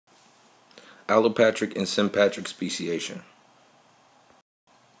Allopatric and sympatric speciation.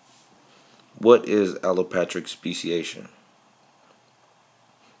 What is allopatric speciation?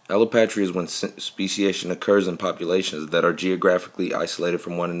 Allopatry is when speciation occurs in populations that are geographically isolated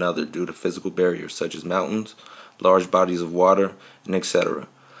from one another due to physical barriers such as mountains, large bodies of water, and etc.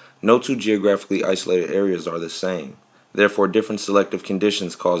 No two geographically isolated areas are the same. Therefore, different selective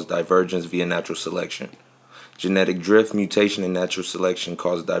conditions cause divergence via natural selection. Genetic drift, mutation, and natural selection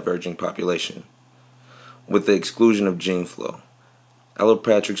cause diverging population, with the exclusion of gene flow.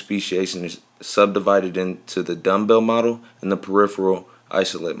 Allopatric speciation is subdivided into the dumbbell model and the peripheral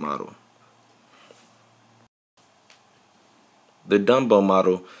isolate model. The dumbbell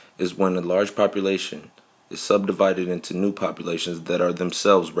model is when a large population is subdivided into new populations that are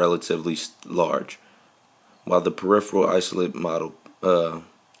themselves relatively large, while the peripheral isolate model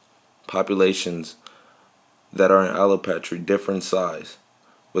populations that are in allopatry differ in size,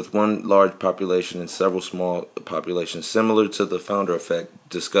 with one large population and several small populations, similar to the founder effect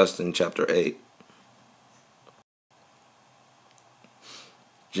discussed in Chapter 8.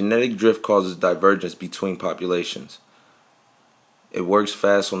 Genetic drift causes divergence between populations. It works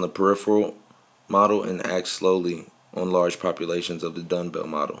fast on the peripheral model and acts slowly on large populations of the dumbbell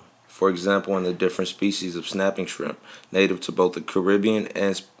model. For example, in the different species of snapping shrimp, native to both the Caribbean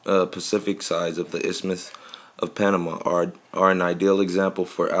and Pacific sides of the Isthmus of Panama, are an ideal example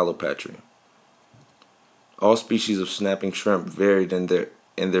for allopatry. All species of snapping shrimp varied in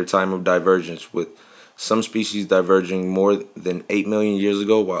their time of divergence, with some species diverging more than 8 million years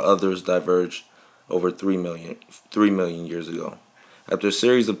ago, while others diverged over 3 million years ago. After a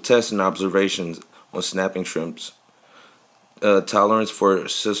series of tests and observations on snapping shrimps, tolerance for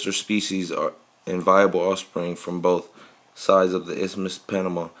sister species and viable offspring from both sides of the Isthmus of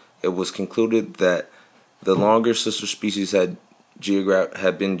Panama, it was concluded that the longer sister species had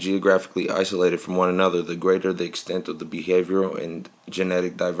been geographically isolated from one another, the greater the extent of the behavioral and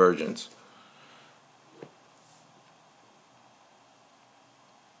genetic divergence.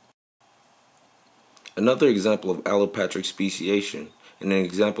 Another example of allopatric speciation and an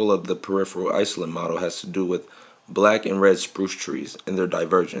example of the peripheral isolate model has to do with black and red spruce trees and their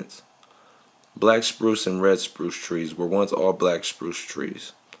divergence. Black spruce and red spruce trees were once all black spruce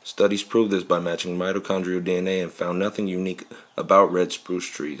trees. Studies proved this by matching mitochondrial DNA and found nothing unique about red spruce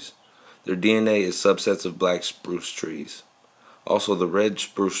trees. Their DNA is subsets of black spruce trees. Also, the red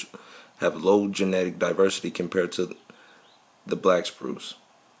spruce have low genetic diversity compared to the black spruce.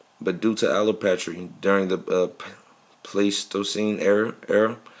 But due to allopatry during the Pleistocene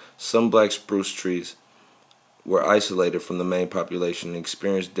era, some black spruce trees were isolated from the main population and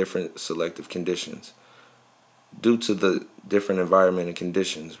experienced different selective conditions. Due to the different environment and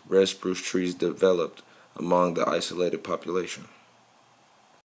conditions, red spruce trees developed among the isolated population.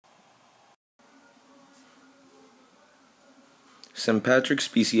 Sympatric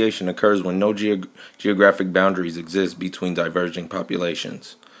speciation occurs when no geographic boundaries exist between diverging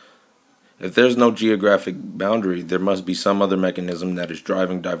populations. If there's no geographic boundary, there must be some other mechanism that is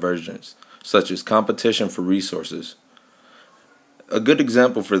driving divergence, such as competition for resources. A good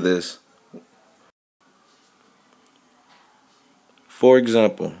example for this, for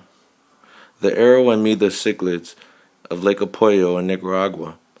example, the arrow and Meda cichlids of Lake Apoyo in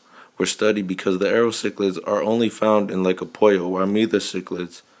Nicaragua were studied because the arrow cichlids are only found in Lake Apoyo, while Meda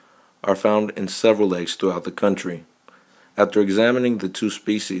cichlids are found in several lakes throughout the country. After examining the two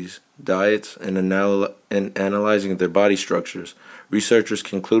species' diets and analyzing their body structures, researchers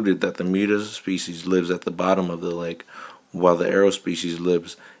concluded that the Meda species lives at the bottom of the lake, while the arrow species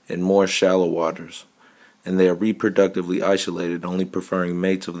lives in more shallow waters, and they are reproductively isolated, only preferring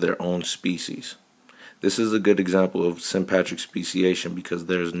mates of their own species. This is a good example of sympatric speciation because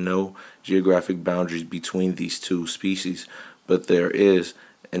there is no geographic boundaries between these two species, but there is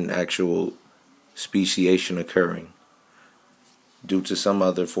an actual speciation occurring due to some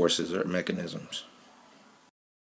other forces or mechanisms.